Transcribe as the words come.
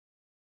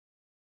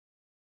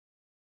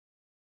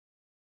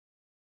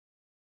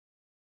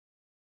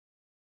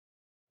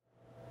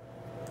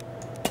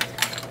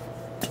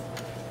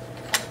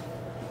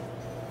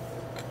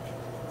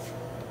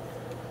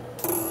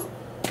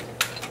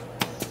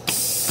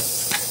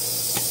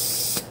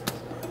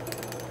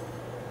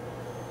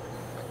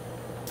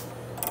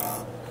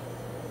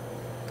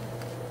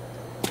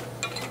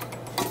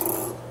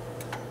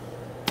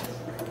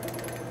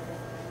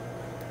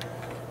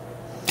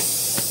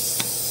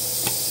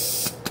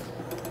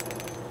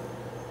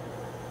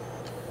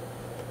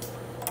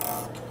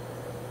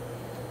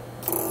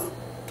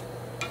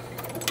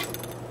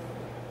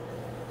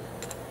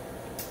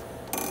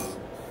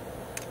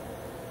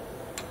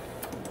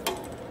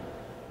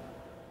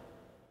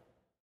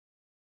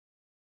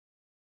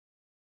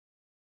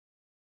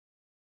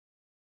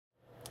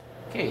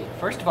Okay,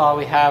 first of all,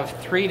 we have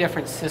three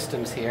different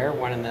systems here,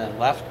 one in the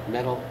left,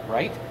 middle,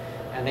 right,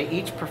 and they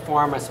each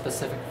perform a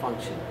specific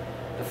function.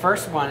 The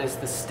first one is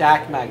the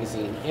stack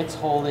magazine. It's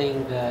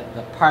holding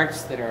the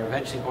parts that are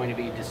eventually going to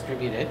be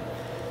distributed.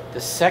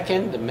 The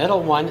second, the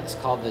middle one, is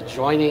called the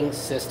joining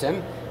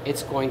system.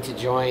 It's going to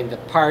join the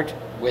part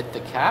with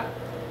the cap.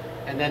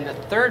 And then the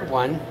third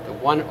one, the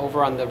one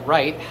over on the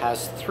right,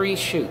 has three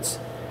chutes.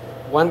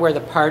 One where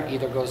the part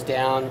either goes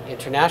down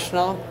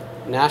international,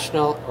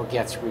 national, or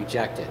gets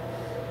rejected.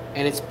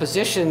 And it's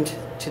positioned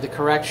to the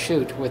correct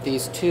chute with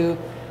these two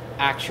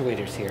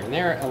actuators here. And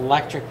they're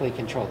electrically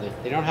controlled.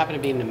 They don't happen to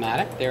be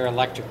pneumatic, they're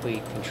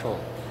electrically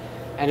controlled.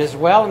 And as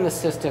well in the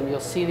system, you'll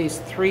see these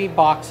three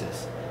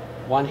boxes.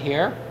 One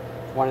here,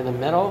 one in the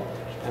middle,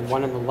 and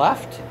one on the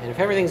left. And if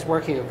everything's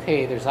working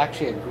okay, there's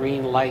actually a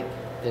green light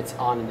that's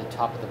on in the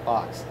top of the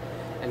box.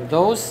 And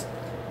those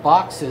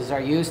boxes are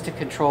used to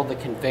control the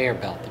conveyor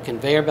belt. The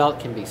conveyor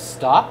belt can be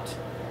stopped,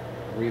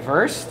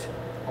 reversed,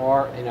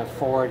 or in a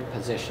forward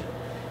position.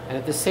 And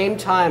at the same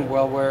time,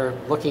 while we're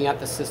looking at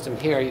the system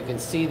here, you can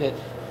see that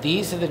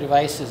these are the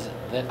devices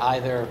that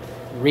either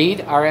read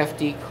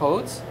RFID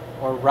codes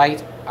or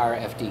write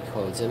RFID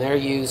codes, and they're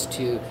used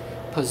to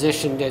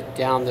position it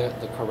down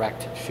the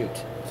correct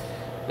chute.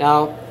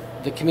 Now,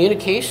 the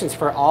communications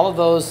for all of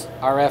those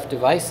RF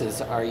devices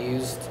are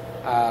used,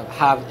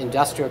 have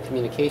industrial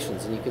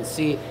communications, and you can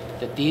see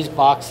that these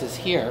boxes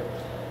here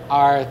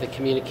are the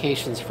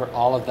communications for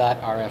all of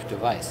that RF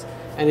device.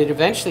 And it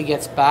eventually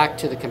gets back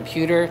to the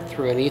computer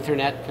through an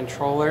Ethernet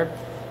controller,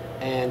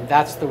 and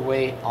that's the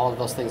way all of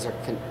those things are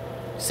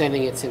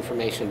sending its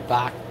information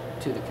back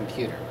to the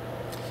computer.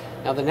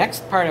 Now the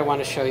next part I want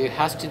to show you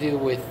has to do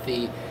with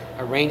the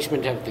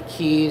arrangement of the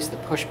keys, the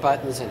push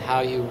buttons, and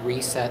how you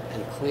reset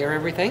and clear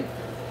everything.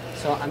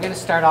 So I'm going to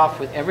start off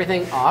with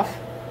everything off.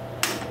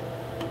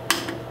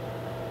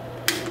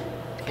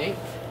 Okay.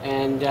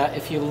 And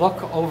if you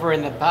look over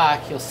in the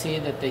back, you'll see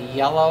that the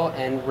yellow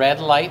and red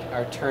light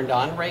are turned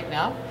on right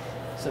now.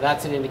 So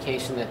that's an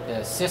indication that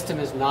the system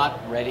is not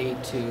ready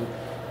to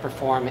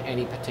perform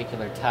any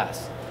particular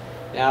task.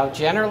 Now,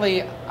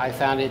 generally, I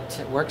found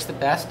it works the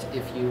best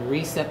if you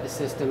reset the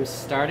system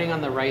starting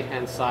on the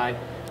right-hand side,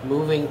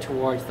 moving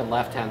towards the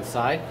left-hand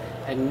side.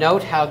 And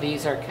note how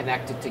these are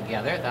connected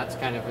together. That's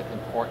kind of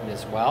important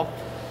as well,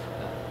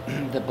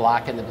 the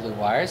black and the blue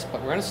wires.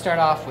 But we're going to start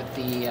off with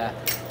the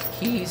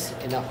keys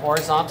in a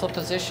horizontal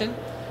position,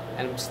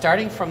 and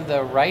starting from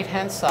the right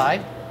hand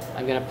side,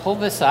 I'm going to pull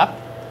this up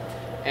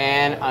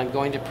and I'm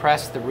going to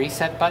press the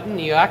reset button.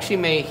 You actually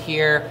may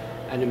hear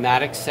a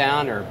pneumatic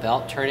sound or a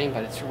belt turning,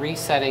 but it's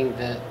resetting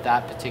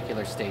that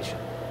particular station.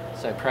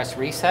 So I press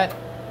reset,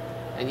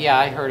 and yeah,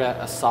 I heard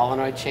a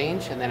solenoid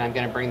change, and then I'm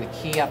going to bring the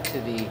key up to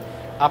the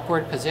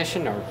upward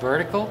position or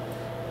vertical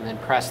and then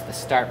press the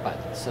start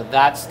button. So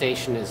that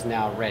station is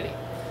now ready.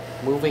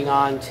 Moving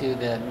on to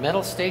the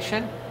middle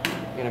station,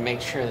 I'm going to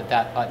make sure that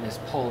that button is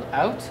pulled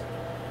out,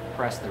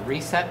 press the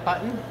reset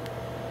button,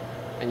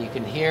 and you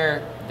can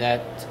hear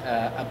that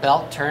a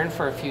belt turn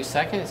for a few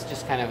seconds. It's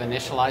just kind of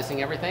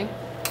initializing everything.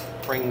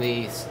 Bring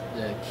the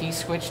key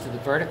switch to the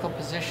vertical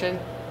position,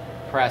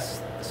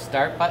 press the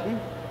start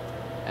button,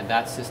 and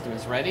that system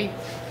is ready.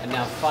 And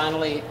now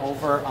finally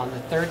over on the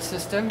third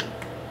system,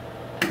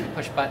 the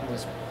push button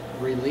was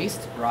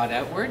released, brought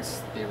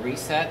outwards. The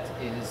reset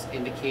is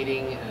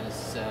indicating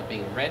as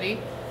being ready.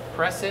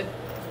 Press it,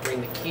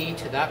 bring the key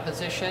to that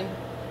position,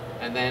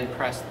 and then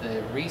press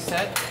the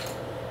reset.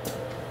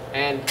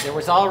 And there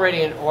was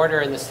already an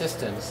order in the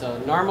system, so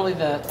normally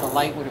the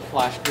light would have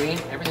flashed green.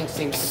 Everything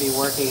seems to be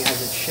working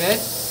as it should.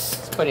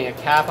 It's putting a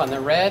cap on the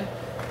red.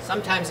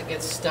 Sometimes it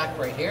gets stuck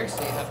right here,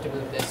 so you have to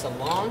move this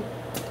along.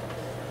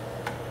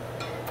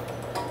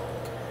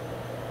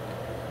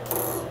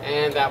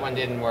 And that one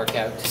didn't work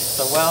out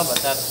so well, but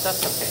that's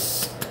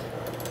okay.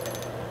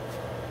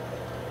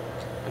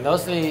 And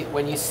those are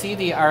when you see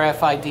the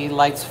RFID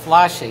lights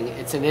flashing,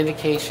 it's an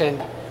indication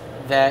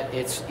that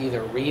it's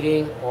either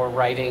reading or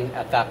writing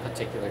at that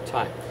particular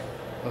time.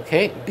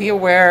 Okay, be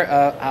aware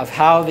of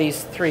how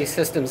these three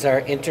systems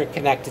are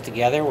interconnected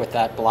together with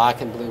that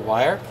black and blue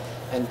wire.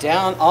 And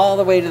down all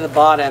the way to the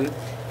bottom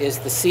is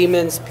the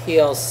Siemens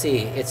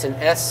PLC. It's an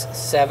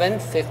S7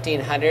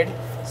 1500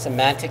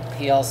 semantic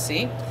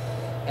PLC.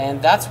 And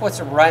that's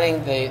what's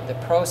running the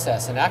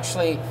process. And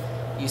actually,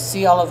 you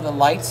see all of the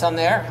lights on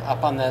there,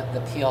 up on the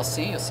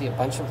PLC. You'll see a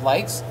bunch of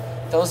lights.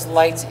 Those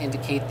lights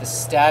indicate the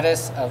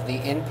status of the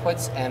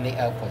inputs and the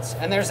outputs.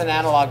 And there's an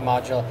analog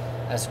module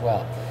as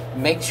well.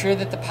 Make sure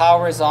that the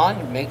power is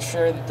on. Make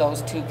sure that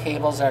those two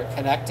cables are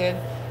connected.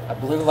 A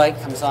blue light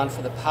comes on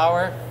for the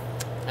power.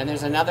 And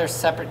there's another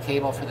separate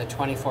cable for the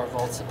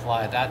 24-volt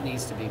supply. That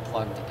needs to be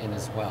plugged in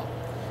as well.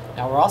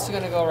 Now we're also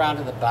going to go around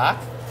to the back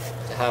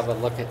to have a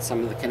look at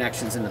some of the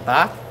connections in the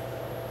back.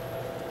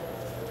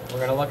 We're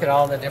going to look at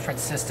all the different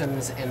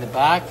systems in the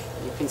back.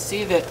 You can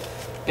see that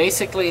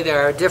basically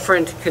there are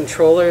different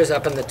controllers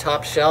up on the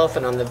top shelf,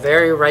 and on the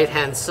very right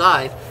hand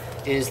side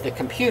is the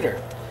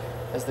computer.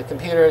 as the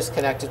computer is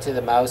connected to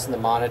the mouse and the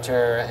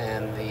monitor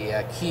and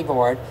the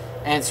keyboard,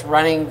 and it's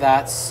running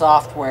that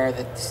software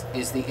that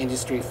is the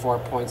Industry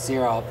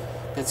 4.0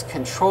 that's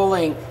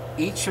controlling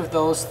each of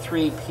those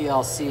three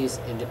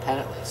PLCs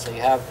independently. So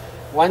you have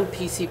one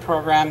PC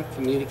program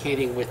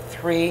communicating with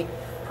three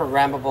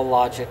programmable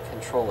logic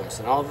controllers,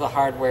 and all of the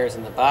hardware is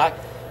in the back.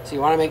 So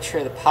you want to make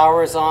sure the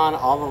power is on,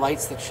 all the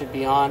lights that should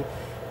be on,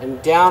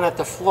 and down at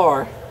the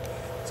floor,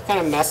 it's kind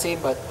of messy,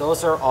 but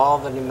those are all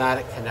the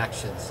pneumatic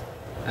connections.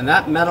 And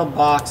that metal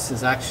box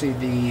is actually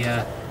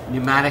the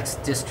pneumatics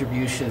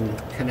distribution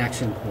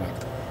connection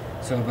point.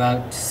 So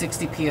about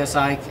 60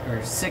 psi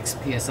or 6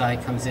 psi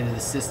comes into the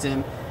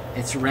system.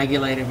 It's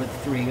regulated with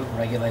 3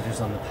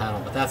 regulators on the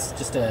panel, but that's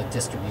just a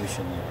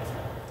distribution unit.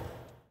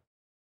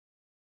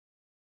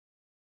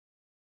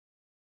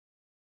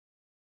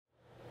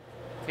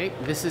 Okay,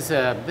 this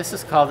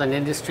is called an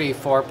Industry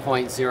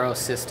 4.0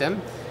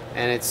 system,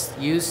 and it's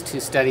used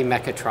to study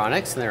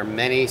mechatronics, and there are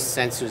many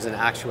sensors and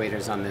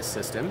actuators on this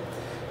system.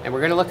 And we're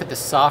going to look at the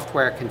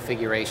software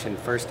configuration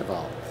first of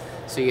all.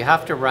 So you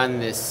have to run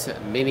this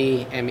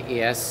mini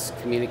MES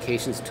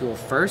communications tool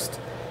first,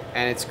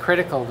 and it's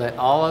critical that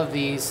all of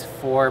these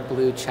 4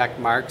 blue check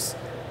marks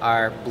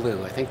are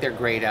blue. I think they're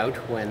grayed out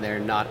when they're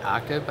not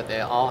active, but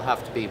they all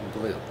have to be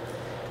blue.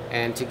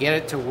 And to get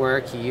it to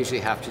work, you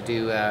usually have to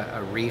do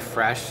a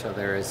refresh. So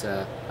there is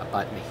a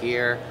button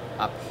here,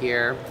 up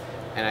here,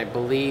 and I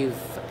believe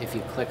if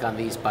you click on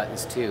these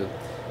buttons too.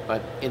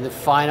 But in the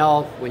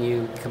final, when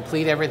you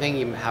complete everything,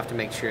 you have to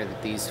make sure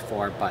that these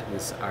 4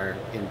 buttons are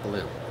in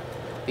blue.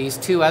 These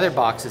 2 other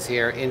boxes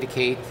here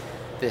indicate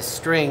the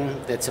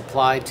string that's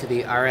applied to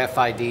the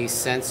RFID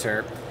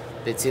sensor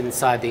that's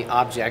inside the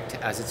object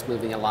as it's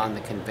moving along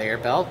the conveyor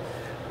belt.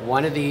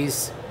 One of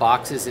these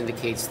boxes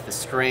indicates the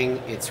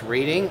string it's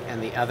reading,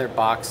 and the other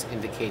box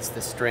indicates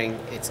the string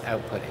it's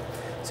outputting.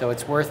 So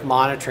it's worth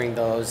monitoring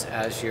those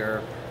as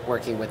you're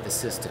working with the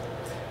system.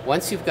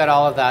 Once you've got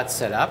all of that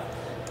set up,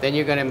 then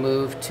you're going to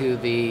move to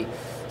the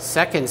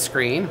second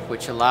screen,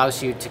 which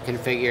allows you to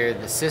configure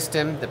the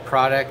system, the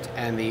product,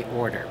 and the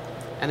order.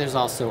 And there's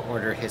also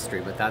order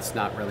history, but that's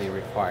not really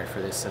required for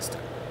this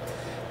system.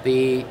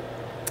 The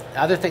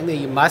other thing that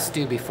you must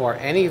do before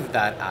any of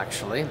that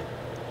actually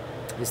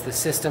is the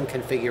system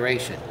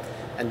configuration.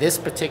 And this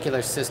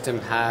particular system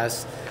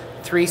has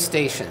 3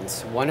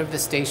 stations. One of the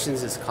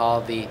stations is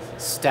called the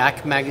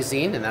stack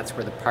magazine, and that's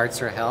where the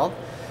parts are held.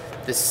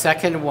 The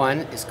second one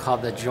is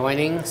called the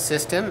joining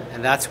system,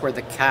 and that's where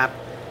the cap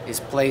is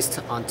placed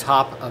on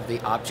top of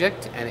the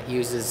object, and it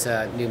uses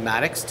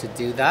pneumatics to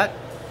do that.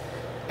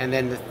 And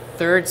then the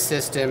third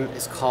system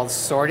is called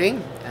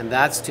sorting, and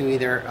that's to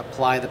either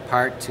apply the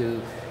part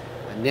to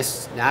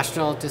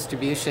national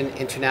distribution,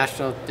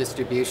 international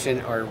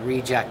distribution, or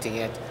rejecting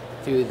it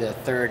through the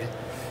third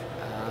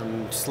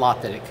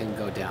slot that it can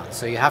go down.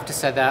 So you have to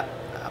set that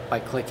up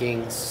by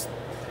clicking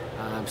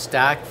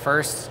stack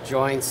first,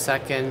 join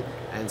second,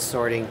 and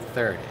sorting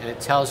third. And it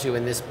tells you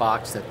in this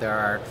box that there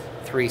are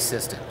 3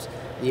 systems.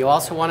 You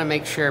also want to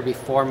make sure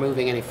before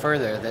moving any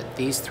further that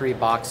these 3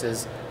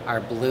 boxes are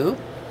blue.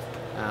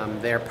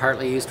 They're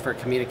partly used for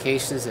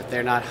communications. If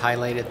they're not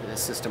highlighted, the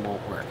system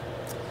won't work.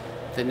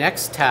 The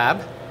next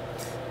tab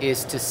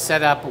is to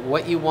set up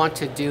what you want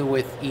to do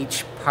with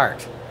each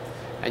part.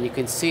 And you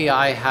can see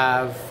I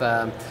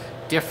have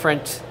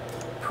different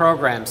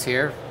programs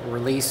here,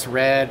 release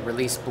red,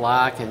 release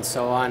black, and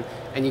so on.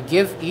 And you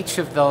give each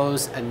of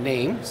those a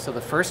name. So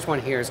the first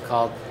one here is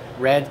called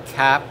red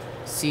cap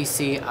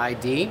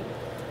CCID,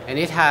 and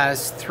it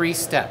has 3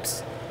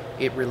 steps.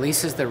 It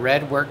releases the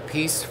red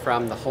workpiece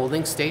from the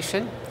holding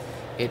station.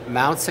 It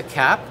mounts a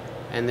cap,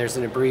 and there's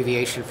an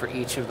abbreviation for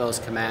each of those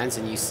commands,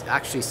 and you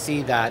actually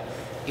see that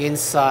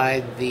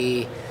inside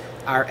the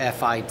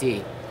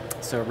RFID.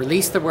 So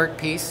release the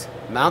workpiece,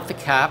 mount the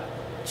cap,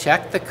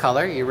 check the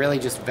color. You're really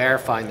just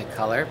verifying the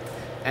color.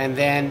 And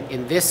then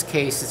in this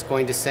case, it's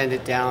going to send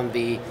it down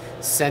the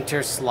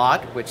center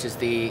slot, which is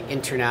the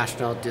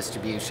international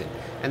distribution.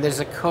 And there's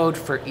a code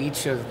for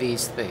each of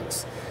these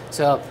things.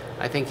 So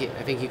I think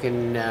you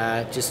can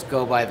just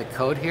go by the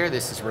code here.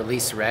 This is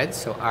release red,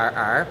 so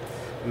RR,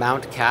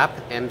 mount cap,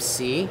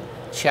 MC,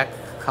 check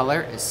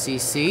color is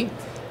CC,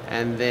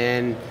 and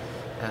then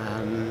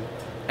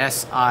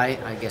SI,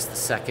 I guess the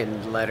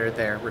second letter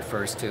there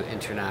refers to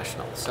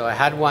international. So I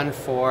had one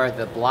for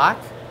the black,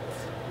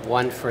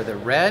 one for the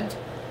red,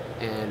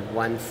 and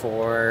one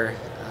for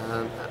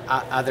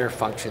other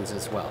functions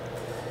as well.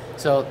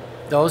 So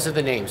those are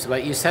the names,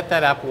 but you set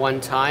that up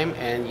one time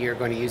and you're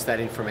going to use that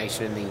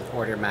information in the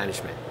order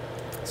management.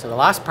 So the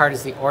last part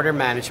is the order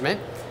management,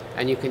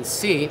 and you can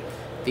see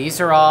these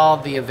are all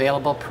the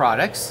available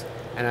products,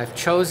 and I've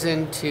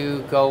chosen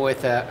to go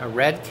with a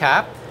red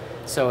cap.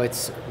 So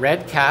it's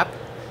red cap,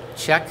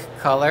 check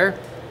color,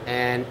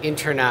 and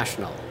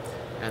international.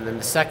 And then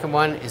the second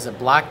one is a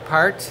black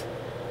part,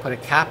 put a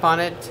cap on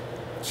it,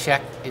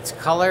 check its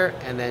color,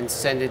 and then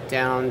send it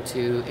down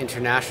to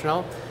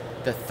international.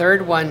 The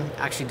third one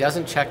actually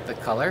doesn't check the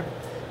color.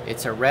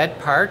 It's a red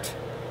part,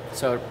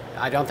 So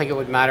I don't think it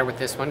would matter with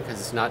this one because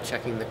it's not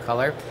checking the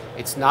color.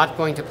 It's not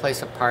going to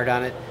place a part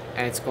on it,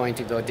 and it's going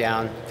to go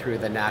down through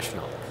the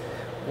national.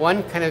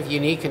 One kind of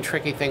unique and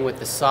tricky thing with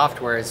the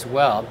software as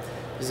well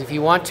is if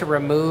you want to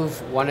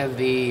remove one of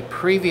the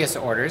previous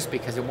orders,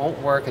 because it won't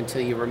work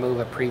until you remove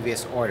a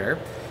previous order,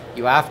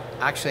 you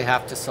actually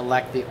have to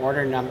select the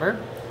order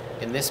number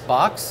in this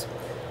box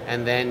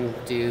and then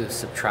do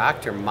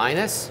subtract or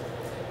minus,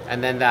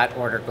 and then that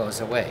order goes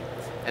away.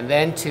 And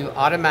then to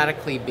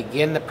automatically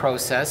begin the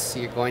process,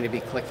 you're going to be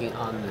clicking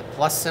on the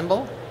plus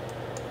symbol,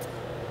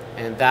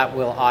 and that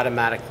will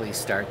automatically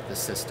start the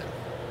system.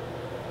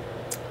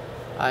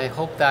 I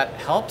hope that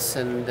helps,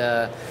 and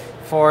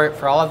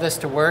for all of this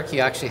to work,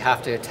 you actually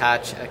have to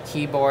attach a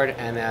keyboard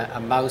and a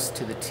mouse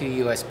to the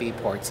 2 USB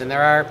ports, and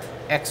there are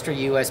extra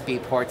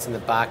USB ports in the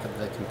back of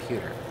the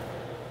computer.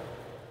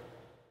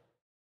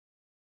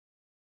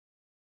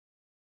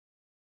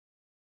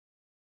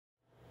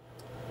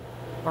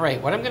 All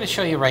right, what I'm going to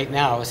show you right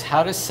now is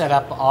how to set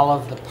up all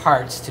of the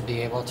parts to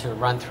be able to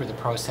run through the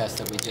process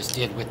that we just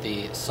did with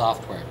the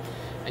software.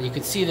 And you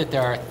can see that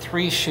there are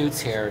 3 chutes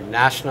here,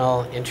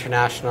 national,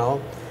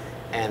 international,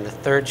 and the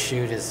 3rd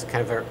chute is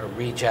kind of a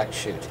reject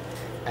chute.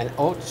 And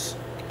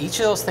each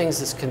of those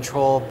things is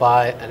controlled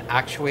by an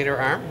actuator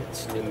arm.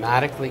 It's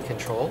pneumatically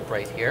controlled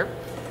right here.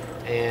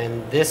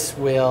 And this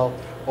will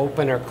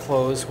open or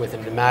close with a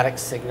pneumatic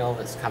signal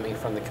that's coming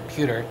from the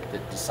computer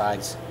that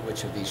decides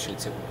which of these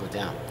chutes it will go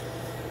down.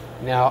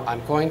 Now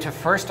I'm going to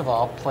first of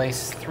all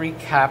place 3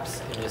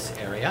 caps in this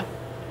area.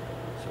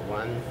 So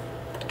 1,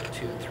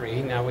 2,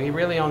 3. Now we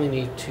really only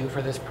need 2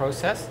 for this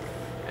process,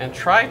 and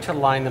try to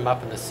line them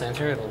up in the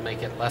center. It'll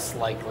make it less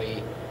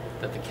likely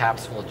that the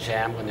caps will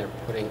jam when they're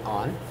putting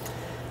on.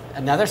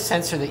 Another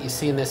sensor that you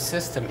see in this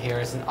system here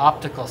is an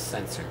optical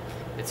sensor.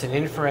 It's an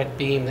infrared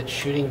beam that's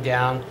shooting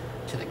down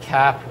to the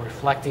cap,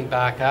 reflecting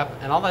back up,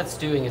 and all that's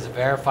doing is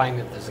verifying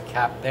that there's a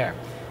cap there,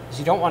 because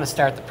you don't want to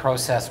start the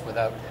process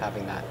without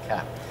having that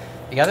cap.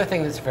 The other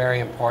thing that's very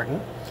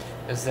important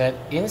is that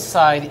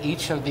inside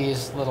each of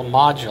these little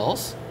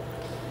modules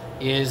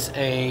is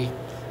a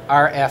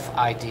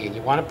RFID, and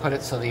you want to put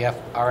it so the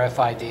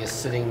RFID is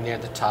sitting near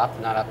the top,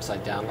 not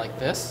upside down like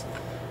this.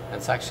 And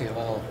it's actually a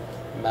little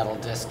metal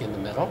disc in the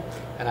middle.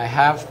 And I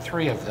have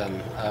 3 of them,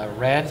 a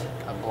red,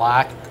 a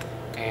black,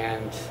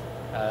 and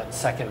a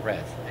second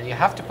red. And you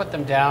have to put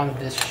them down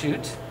this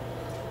chute.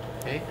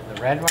 Okay,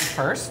 the red one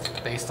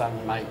first, based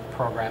on my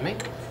programming,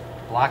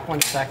 black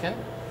one second,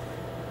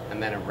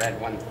 and then a red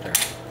one third.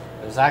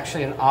 There's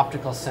actually an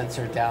optical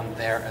sensor down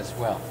there as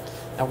well.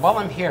 Now while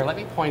I'm here, let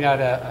me point out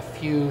a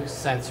few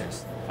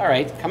sensors. All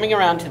right, coming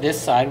around to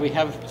this side, we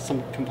have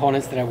some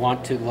components that I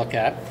want to look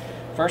at.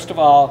 First of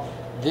all,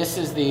 this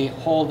is the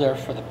holder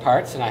for the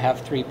parts, and I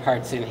have 3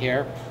 parts in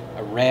here,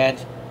 a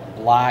red, a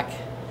black,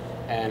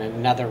 and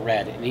another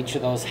red, and each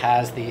of those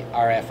has the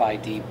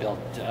RFID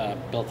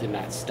built in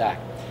that stack.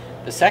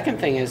 The second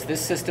thing is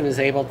this system is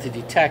able to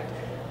detect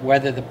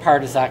whether the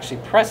part is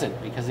actually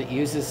present, because it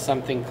uses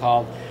something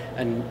called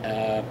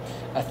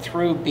a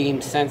through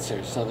beam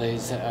sensor. So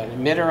there's an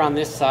emitter on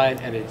this side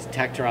and a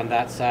detector on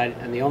that side,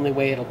 and the only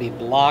way it'll be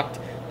blocked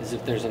is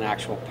if there's an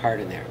actual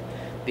part in there.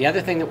 The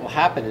other thing that will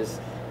happen is,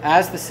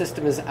 as the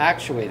system is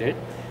actuated,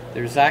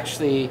 there's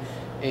actually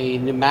a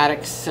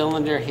pneumatic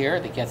cylinder here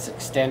that gets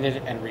extended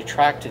and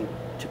retracted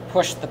to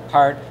push the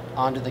part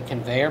onto the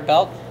conveyor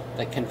belt.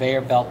 The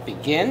conveyor belt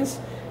begins,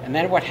 and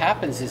then what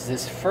happens is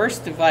this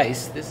first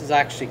device, this is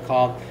actually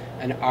called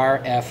an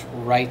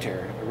RF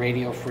writer, a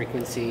radio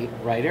frequency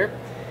writer,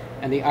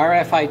 and the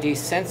RFID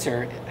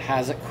sensor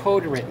has a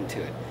code written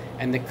to it,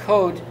 and the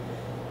code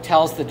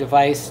tells the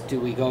device, do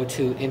we go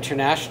to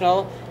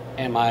international,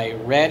 am I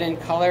red in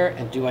color,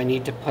 and do I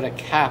need to put a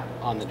cap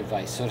on the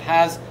device? So it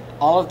has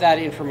all of that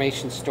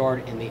information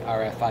stored in the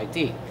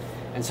RFID.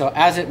 And so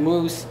as it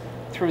moves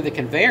through the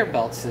conveyor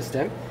belt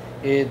system,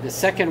 the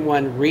second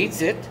one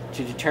reads it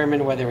to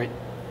determine whether it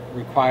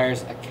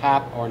requires a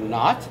cap or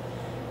not.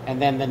 And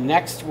then the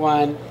next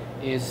one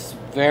is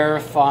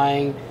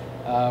verifying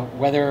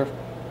whether,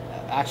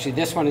 actually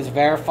this one is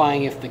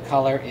verifying if the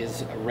color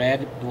is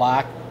red,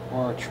 black,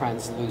 or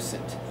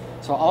translucent.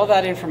 So all of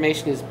that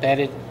information is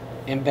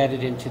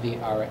embedded into the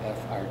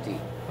RFID.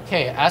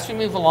 Okay, as we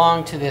move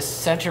along to this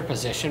center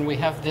position, we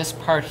have this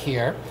part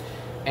here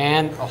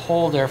and a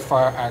holder for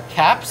our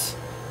caps.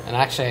 And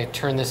actually I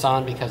turned this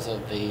on because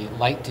of the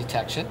light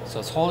detection. So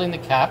it's holding the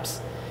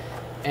caps.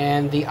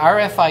 And the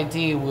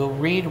RFID will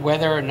read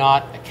whether or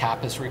not a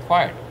cap is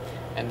required.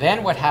 And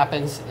then what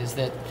happens is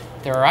that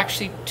there are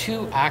actually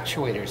 2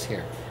 actuators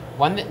here.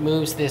 One that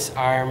moves this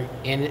arm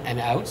in and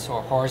out, so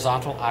a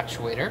horizontal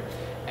actuator,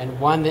 and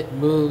one that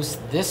moves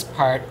this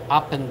part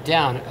up and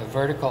down, a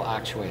vertical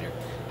actuator.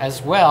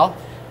 As well,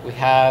 we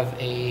have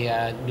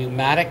a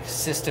pneumatic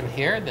system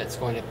here that's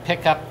going to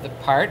pick up the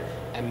part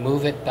and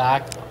move it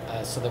back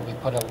so that we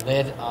put a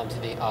lid onto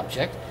the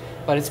object.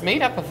 But it's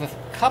made up of a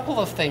couple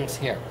of things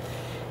here.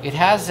 It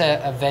has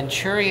a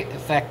Venturi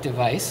effect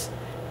device,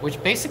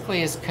 which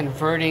basically is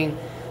converting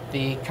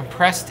the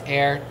compressed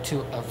air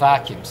to a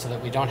vacuum so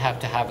that we don't have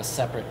to have a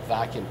separate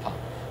vacuum pump.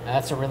 And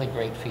that's a really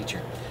great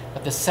feature.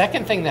 But the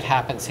second thing that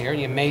happens here,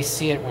 and you may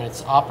see it when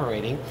it's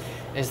operating,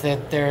 is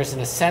that there's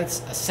a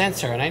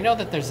sensor, and I know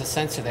that there's a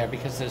sensor there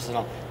because there's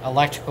an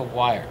electrical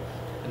wire.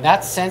 And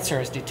that sensor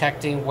is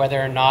detecting whether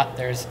or not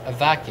there's a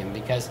vacuum,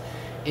 because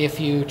if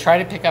you try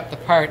to pick up the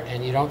part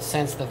and you don't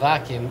sense the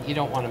vacuum, you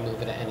don't want to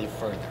move it any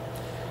further.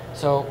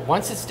 So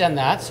once it's done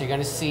that, so you're going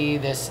to see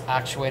this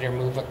actuator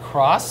move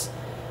across,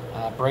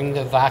 bring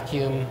the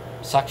vacuum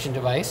suction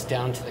device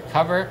down to the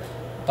cover,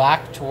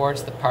 back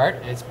towards the part,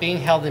 and it's being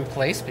held in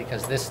place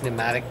because this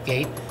pneumatic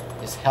gate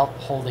is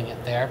holding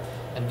it there,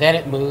 and then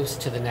it moves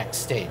to the next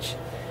stage.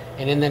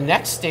 And in the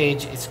next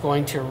stage, it's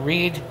going to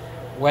read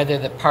whether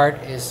the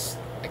part is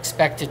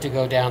expected to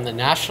go down the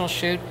national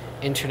chute,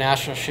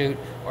 international chute,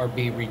 or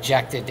be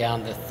rejected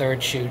down the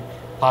third chute,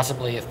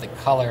 possibly if the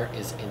color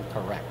is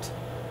incorrect.